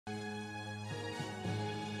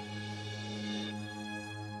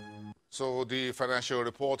So the Financial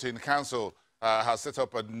Reporting Council has set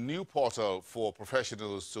up a new portal for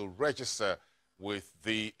professionals to register with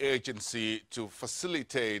the agency to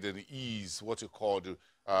facilitate and ease what you call the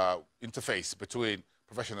interface between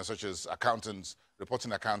professionals such as accountants,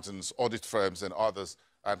 reporting accountants, audit firms, and others,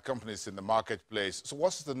 and companies in the marketplace. So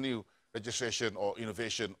what's the new registration or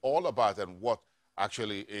innovation all about, and what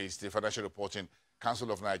actually is the Financial Reporting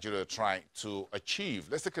Council of Nigeria trying to achieve?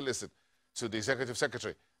 Let's take a listen to the Executive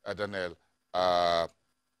Secretary, Daniel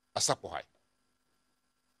Asapohai.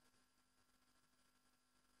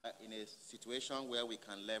 In a situation where we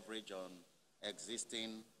can leverage on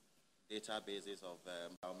existing databases of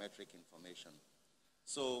biometric information.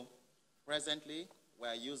 So presently, we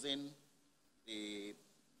are using the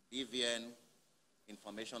BVN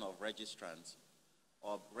information of registrants,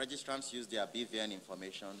 or registrants use their BVN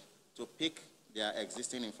information to pick their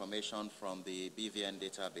existing information from the BVN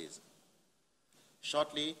database.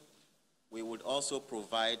 Shortly, we would also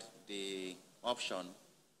provide the option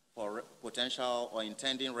for potential or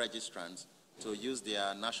intending registrants to use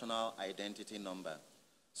their national identity number.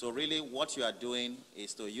 So really what you are doing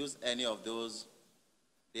is to use any of those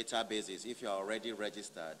databases, if you are already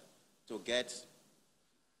registered, to get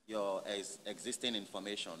your existing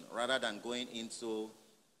information, rather than going into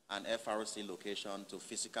an FRC location to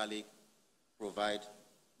physically provide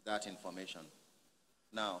that information.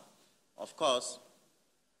 Now, of course,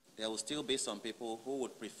 there will still be some people who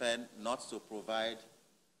would prefer not to provide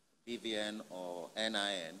BVN or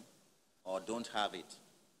NIN, or don't have it.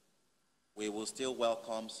 We will still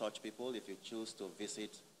welcome such people if you choose to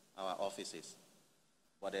visit our offices.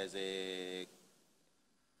 But there's a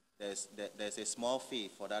small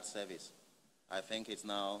fee for that service. I think it's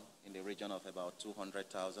now in the region of about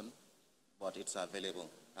 200,000, but it's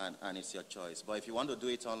available, and it's your choice. But if you want to do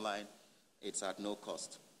it online, it's at no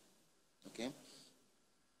cost. Okay?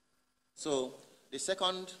 So the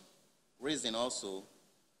second reason also,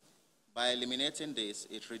 by eliminating this,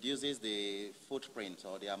 it reduces the footprint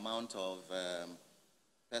or the amount of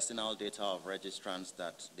personal data of registrants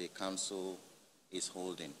that the council is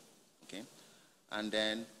holding. Okay? And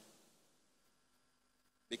then,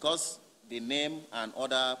 because the name and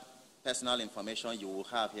other personal information you will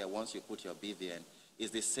have here once you put your BVN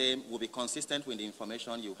is the same, will be consistent with the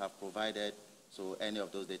information you have provided to any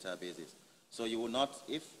of those databases. So you will not,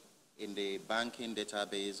 if in the banking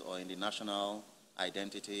database or in the national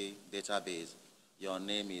identity database, your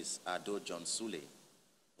name is Ado John Sule.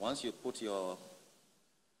 Once you put your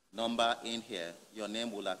number in here, your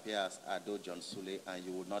name will appear as Ado John Sule, and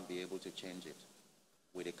you will not be able to change it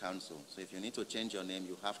with the council. So if you need to change your name,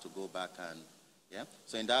 you have to go back and, yeah?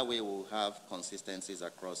 So in that way, we'll have consistencies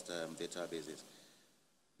across the databases.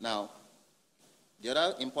 Now, the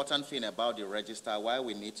other important thing about the register, why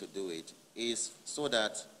we need to do it, is so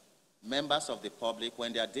that members of the public,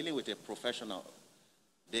 when they are dealing with a professional,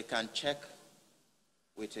 they can check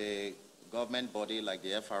with a government body like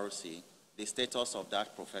the FRC the status of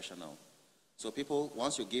that professional. So people,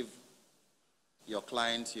 once you give your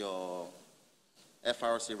client your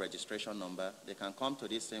FRC registration number, they can come to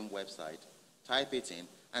this same website, type it in,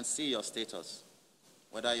 and see your status,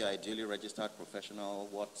 whether you are a duly registered professional,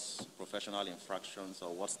 what professional infractions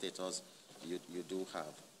or what status you do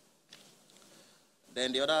have.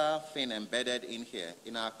 Then the other thing embedded in here,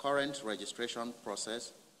 in our current registration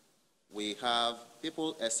process, we have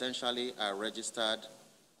people essentially are registered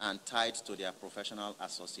and tied to their professional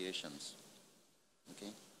associations.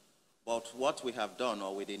 Okay? But what we have done,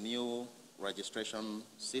 or with the new registration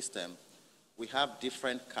system, we have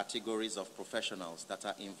different categories of professionals that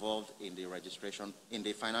are involved in the registration, in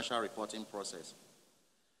the financial reporting process.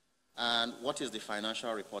 And what is the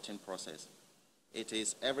financial reporting process? It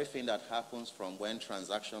is everything that happens from when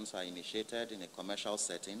transactions are initiated in a commercial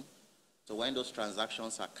setting to when those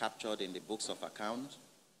transactions are captured in the books of account,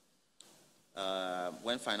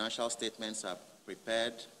 when financial statements are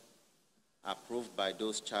prepared, approved by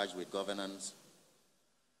those charged with governance,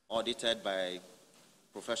 audited by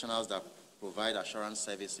professionals that provide assurance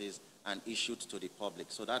services, and issued to the public.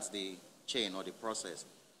 So that's the chain or the process.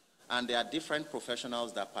 And there are different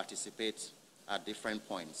professionals that participate at different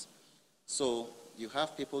points. So you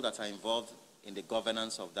have people that are involved in the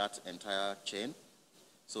governance of that entire chain.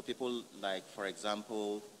 So people like, for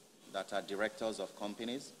example, that are directors of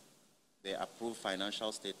companies, they approve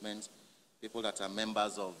financial statements, people that are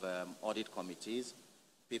members of audit committees,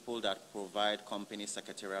 people that provide company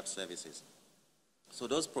secretariat services. So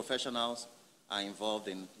those professionals are involved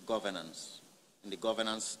in governance, in the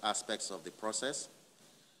governance aspects of the process.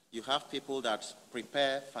 You have people that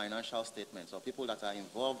prepare financial statements, or people that are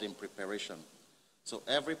involved in preparation. So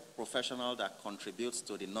every professional that contributes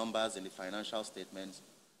to the numbers in the financial statements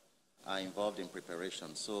are involved in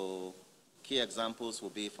preparation. So key examples will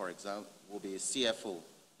be, for example, CFO,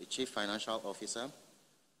 the Chief Financial Officer.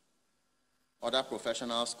 Other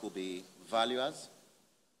professionals could be valuers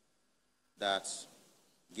that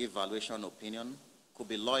give valuation opinion, could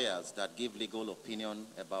be lawyers that give legal opinion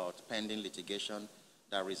about pending litigation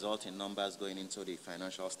that result in numbers going into the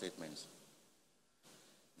financial statements.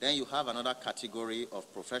 Then you have another category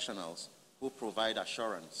of professionals who provide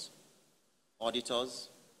assurance. Auditors,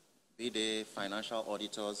 be they financial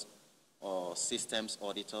auditors or systems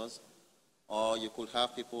auditors, or you could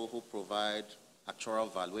have people who provide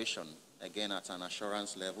actuarial valuation, again at an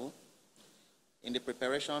assurance level. In the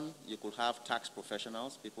preparation, you could have tax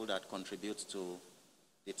professionals, people that contribute to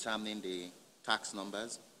determining the tax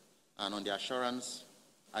numbers. And on the assurance,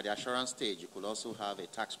 at the assurance stage, you could also have a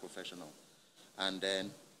tax professional. And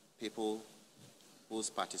then people whose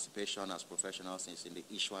participation as professionals is in the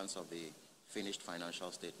issuance of the finished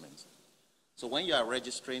financial statements. So when you are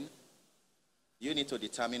registering, you need to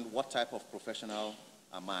determine what type of professional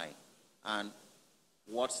am I and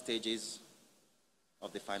what stages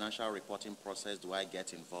of the financial reporting process do I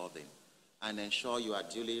get involved in, and ensure you are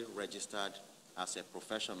duly registered as a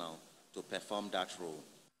professional to perform that role.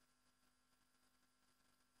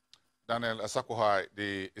 Daniel Asakuhai,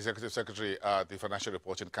 the Executive Secretary at the Financial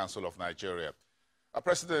Reporting Council of Nigeria.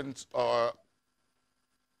 President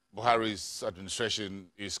Buhari's administration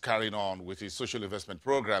is carrying on with his social investment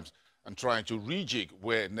programs and trying to rejig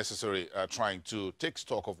where necessary, trying to take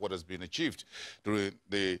stock of what has been achieved during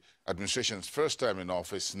the administration's first time in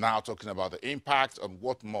office, now talking about the impact and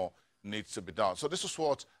what more needs to be done. So this is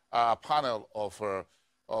what our panel of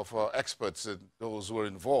experts and those who were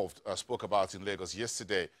involved spoke about in Lagos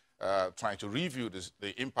yesterday, trying to review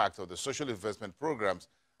the impact of the social investment programs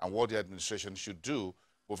and what the administration should do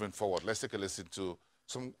moving forward. Let's take a listen to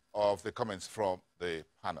some of the comments from the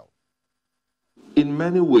panel. In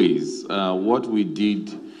many ways, what we did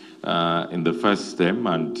in the first term,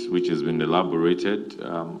 and which has been elaborated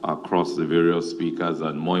across the various speakers,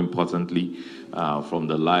 and more importantly, from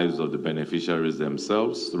the lives of the beneficiaries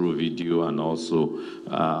themselves through video and also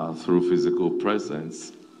through physical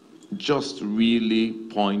presence, just really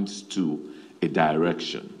points to a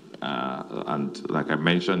direction. And like I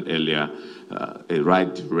mentioned earlier, a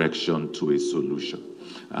right direction to a solution.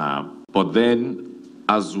 But then,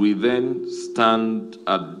 as we then stand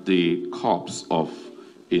at the cusp of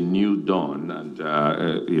a new dawn and,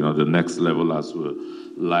 the next level as we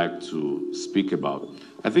like to speak about,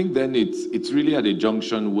 I think then it's really at a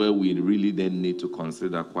junction where we really then need to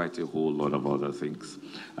consider quite a whole lot of other things.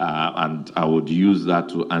 And I would use that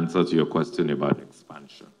to answer to your question about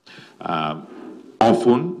expansion.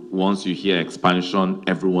 Often, once you hear expansion,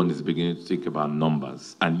 everyone is beginning to think about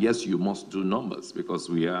numbers. And yes, you must do numbers because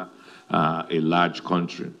we are a large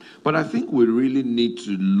country. But I think we really need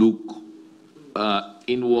to look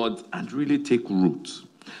inwards and really take root.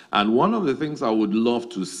 And one of the things I would love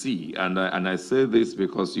to see, and I say this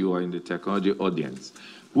because you are in the technology audience,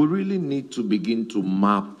 we really need to begin to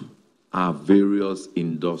map our various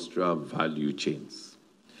industrial value chains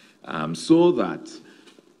so that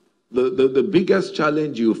the biggest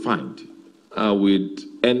challenge you find with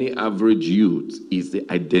any average youth is the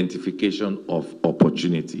identification of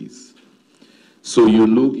opportunities. So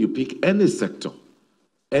you pick any sector.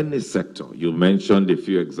 You mentioned a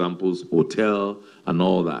few examples, hotel and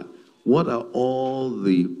all that. What are all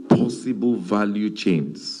the possible value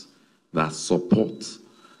chains that support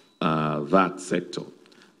that sector?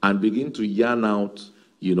 And begin to yarn out,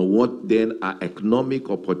 what then are economic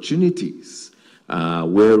opportunities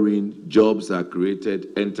wherein jobs are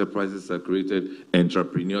created, enterprises are created,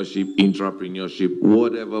 entrepreneurship, intrapreneurship,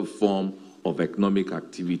 whatever form of economic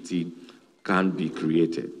activity can be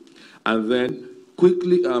created. And then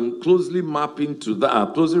quickly, closely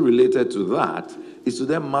related to that is to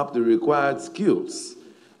then map the required skills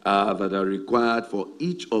that are required for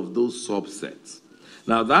each of those subsets.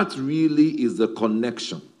 Now, that really is the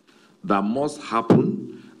connection that must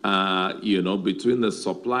happen, between the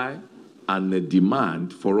supply and the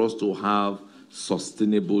demand for us to have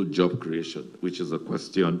sustainable job creation, which is a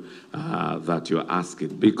question that you're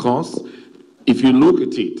asking. Because if you look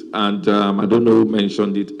at it, and I don't know who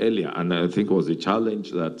mentioned it earlier, and I think it was a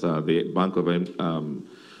challenge that the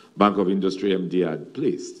Bank of Industry MD had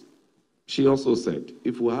placed. She also said,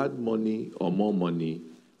 if we had money or more money,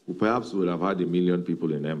 we perhaps would have had 1 million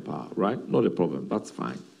people in Empower, right? Not a problem, that's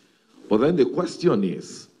fine. But then the question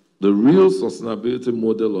is, the real sustainability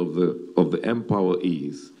model of the Empower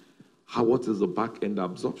is, what is the back-end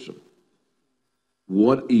absorption?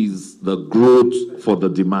 what is the growth for the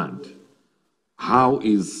demand? How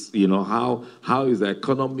is the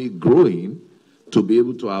economy growing to be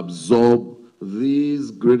able to absorb these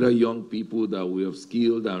greater young people that we have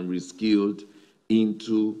skilled and reskilled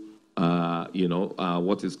into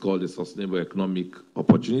what is called a sustainable economic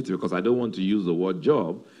opportunity? Because I don't want to use the word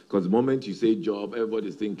job, because the moment you say job,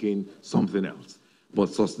 everybody's thinking something else. But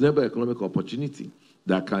sustainable economic opportunity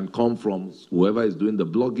that can come from whoever is doing the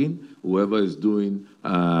blogging, whoever is doing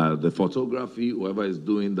the photography, whoever is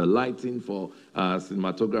doing the lighting for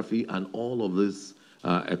cinematography, and all of these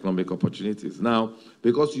economic opportunities. Now,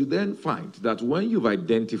 because you then find that when you've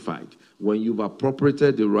identified, when you've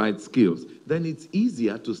appropriated the right skills, then it's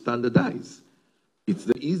easier to standardize. It's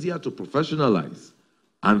easier to professionalize.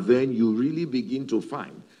 And then you really begin to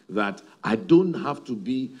find that I don't have to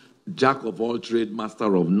be jack of all trade,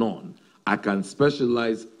 master of none. I can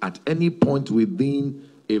specialize at any point within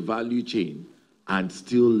a value chain and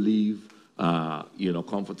still live,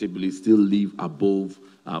 comfortably, still live above,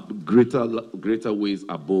 greater ways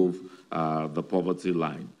above the poverty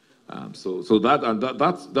line.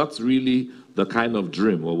 That's really the kind of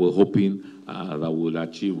dream what we're hoping that we'll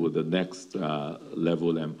achieve with the next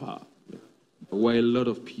level Empower. We're a lot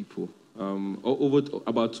of people. Over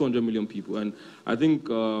about 200 million people, and I think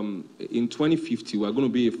in 2050 we're going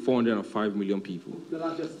to be 405 million people. The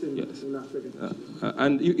largest in Africa.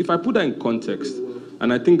 And if I put that in context,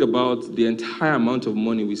 and I think about the entire amount of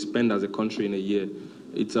money we spend as a country in a year,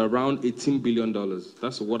 it's around $18 billion.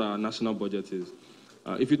 That's what our national budget is.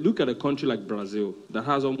 If you look at a country like Brazil, that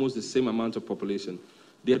has almost the same amount of population,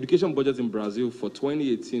 the education budget in Brazil for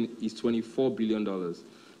 2018 is $24 billion.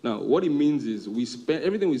 Now, what it means is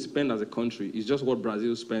everything we spend as a country is just what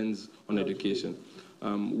Brazil spends on education.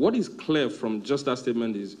 What is clear from just that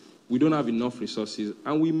statement is we don't have enough resources,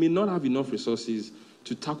 and we may not have enough resources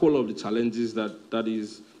to tackle all of the challenges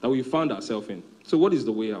that we found ourselves in. So what is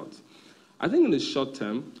the way out? I think in the short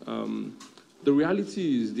term, the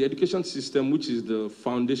reality is the education system, which is the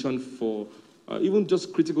foundation for even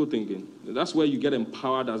just critical thinking. That's where you get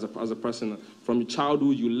empowered as a person. From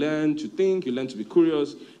childhood, you learn to think, you learn to be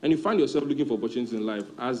curious, and you find yourself looking for opportunities in life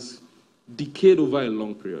as decayed over a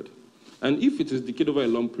long period. And if it is decayed over a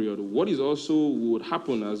long period, what is also would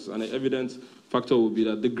happen as an evident factor would be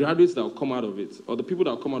that the graduates that will come out of it, or the people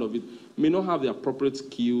that will come out of it, may not have the appropriate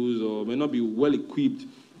skills or may not be well equipped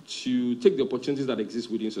to take the opportunities that exist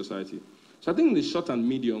within society. So I think in the short and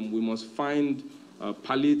medium, we must find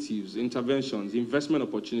palliatives, interventions, investment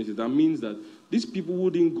opportunities. That means that these people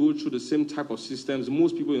wouldn't go through the same type of systems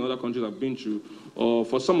most people in other countries have been through. Or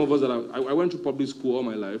for some of us that I went to public school all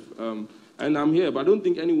my life, and I'm here, but I don't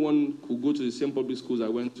think anyone could go to the same public schools I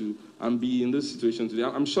went to and be in this situation today.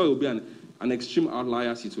 I'm sure it will be an extreme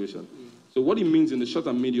outlier situation. So what it means in the short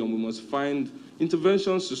and medium, we must find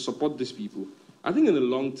interventions to support these people. I think in the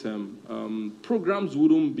long term, programs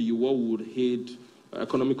wouldn't be what would aid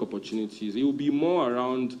economic opportunities. It will be more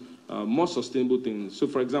around more sustainable things. So,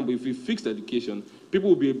 for example, if we fix education,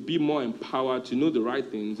 people will be more empowered to know the right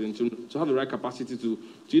things and to have the right capacity to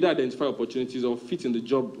either identify opportunities or fit in the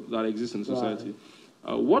job that exists in society.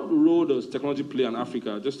 Right. What role does technology play in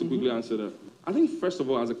Africa? Just to quickly answer that. I think, first of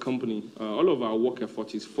all, as a company, all of our work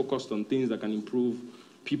effort is focused on things that can improve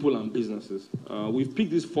people and businesses. We've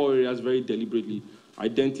picked these 4 areas very deliberately: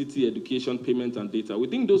 identity, education, payment, and data. We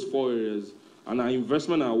think those 4 areas and our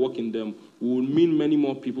investment and our work in them will mean many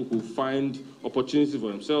more people could find opportunities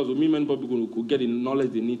for themselves, will mean many more people could get the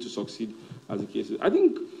knowledge they need to succeed as a case. I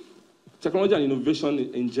think technology and innovation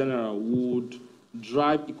in general would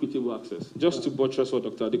drive equitable access. Just to buttress what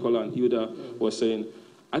Dr. Adekola and Hilda were saying,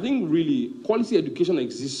 I think really quality education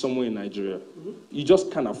exists somewhere in Nigeria. You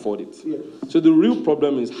just can't afford it. Yes. So the real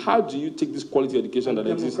problem is how do you take this quality education that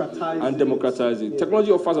exists and democratize it? Yes.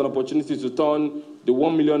 Technology offers an opportunity to turn the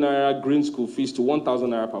 1 million naira green school fees to 1,000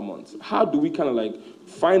 naira per month. How do we kind of like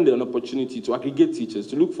find an opportunity to aggregate teachers,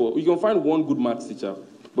 to look for, you can find one good maths teacher,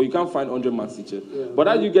 but you can't find 100 maths teachers. Yeah. But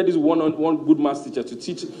how do you get this one good maths teacher to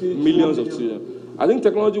teach millions of children? I think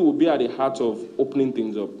technology will be at the heart of opening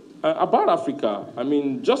things up. About Africa, I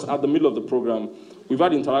mean, just at the middle of the program, we've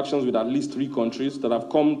had interactions with at least 3 countries that have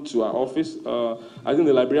come to our office. I think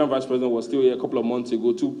the Liberian Vice President was still here a couple of months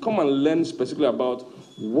ago to come and learn specifically about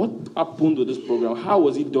what happened to this program, how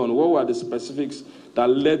was it done, what were the specifics that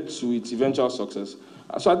led to its eventual success.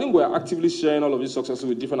 So I think we're actively sharing all of these successes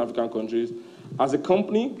with different African countries. As a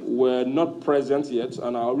company, we're not present yet,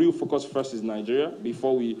 and our real focus first is Nigeria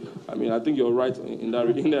before we, I mean, I think you're right in that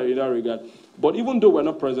regard. But even though we're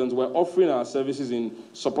not present, we're offering our services in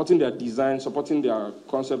supporting their design, supporting their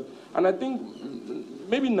concept. And I think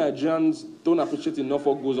maybe Nigerians don't appreciate enough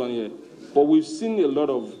what goes on here. But we've seen a lot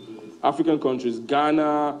of African countries,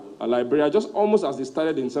 Ghana, Liberia, just almost as they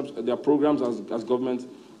started in their programs as government,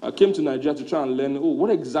 came to Nigeria to try and learn, oh, what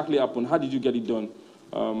exactly happened? How did you get it done?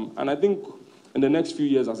 And I think in the next few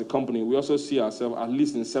years as a company, we also see ourselves at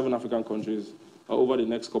least in 7 African countries over the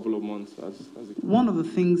next couple of months. One of the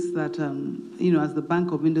things that, as the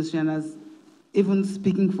Bank of Industry and as even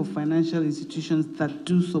speaking for financial institutions that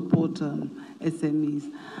do support SMEs,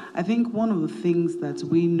 I think one of the things that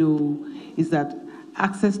we know is that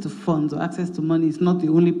access to funds or access to money is not the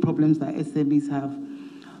only problems that SMEs have.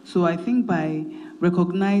 So I think by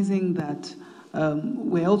recognizing that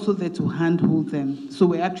we're also there to handhold them, so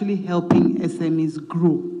we're actually helping SMEs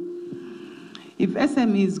grow. If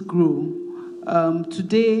SMEs grow,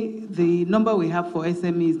 today the number we have for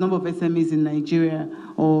SMEs, number of SMEs in Nigeria,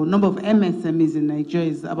 or number of MSMEs in Nigeria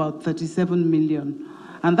is about 37 million.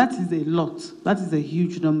 And that is a lot. That is a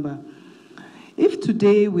huge number. If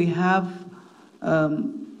today we have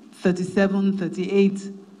 37,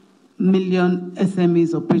 38 million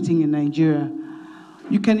SMEs operating in Nigeria,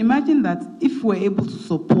 you can imagine that if we're able to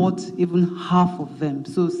support even half of them,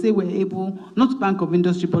 so say we're able, not Bank of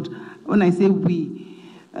Industry, but when I say we,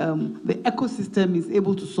 the ecosystem is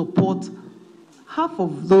able to support half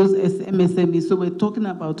of those MSMEs, so we're talking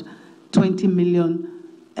about 20 million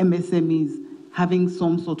MSMEs having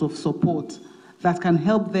some sort of support that can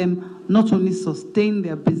help them not only sustain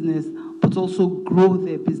their business, but also grow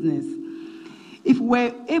their business. If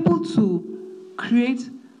we're able to create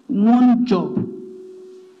one job,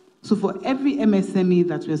 so for every MSME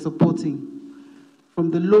that we're supporting,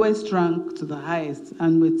 from the lowest rank to the highest,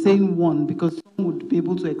 and we're saying one because some would be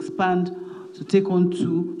able to expand to take on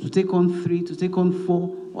 2, to take on 3, to take on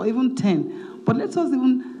 4, or even 10. But let us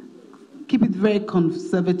even keep it very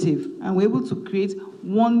conservative, and we're able to create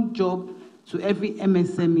one job to every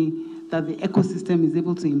MSME that the ecosystem is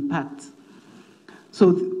able to impact.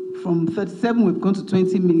 So from 37, we've gone to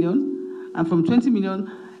 20 million, and from 20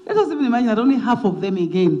 million, let us even imagine that only half of them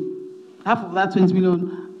again, half of that 20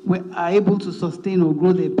 million, are able to sustain or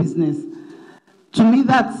grow their business. To me,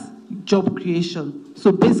 that's job creation.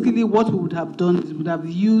 So basically what we would have done is we would have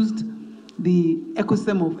used the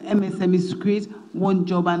ecosystem of MSMEs to create one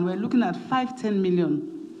job, and we're looking at 5-10 million.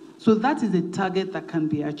 So that is a target that can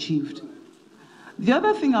be achieved. The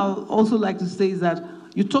other thing I'll also like to say is that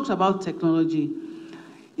you talked about technology.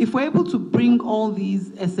 If we're able to bring all these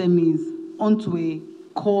SMEs onto a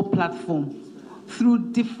core platform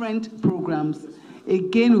through different programs,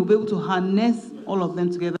 again, we'll be able to harness all of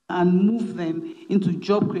them together and move them into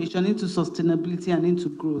job creation, into sustainability, and into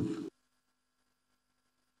growth.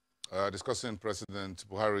 Discussing President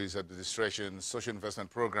Buhari's administration, social investment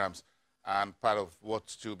programs, and part of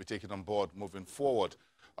what's to be taken on board moving forward.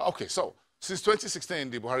 Okay, so since 2016,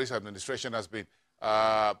 the Buhari's administration has been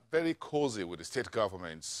very cozy with the state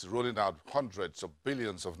governments, rolling out hundreds of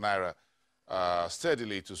billions of naira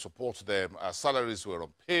steadily to support them. Salaries were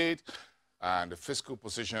unpaid, and the fiscal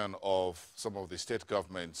position of some of the state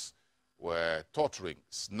governments were tottering.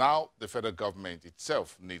 Now the federal government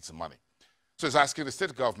itself needs money. So it's asking the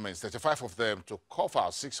state governments, 35 of them, to cough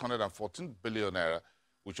out 614 billion naira,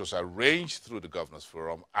 which was arranged through the Governors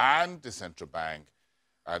Forum and the Central Bank,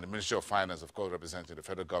 and the Ministry of Finance, of course, representing the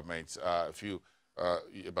federal government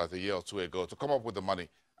about a year or 2 ago, to come up with the money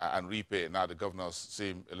and repay. Now the governors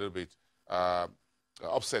seem a little bit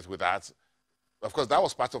upset with that. Of course, that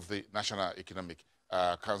was part of the National Economic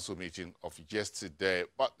Council meeting of yesterday,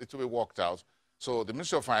 but it will be worked out. So the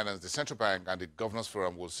Ministry of Finance, the Central Bank, and the Governors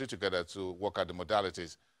Forum will sit together to work out the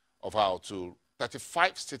modalities of how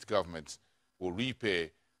 35 state governments will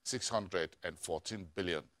repay 614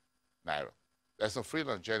 billion naira. There's no free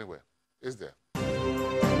lunch anywhere, is there?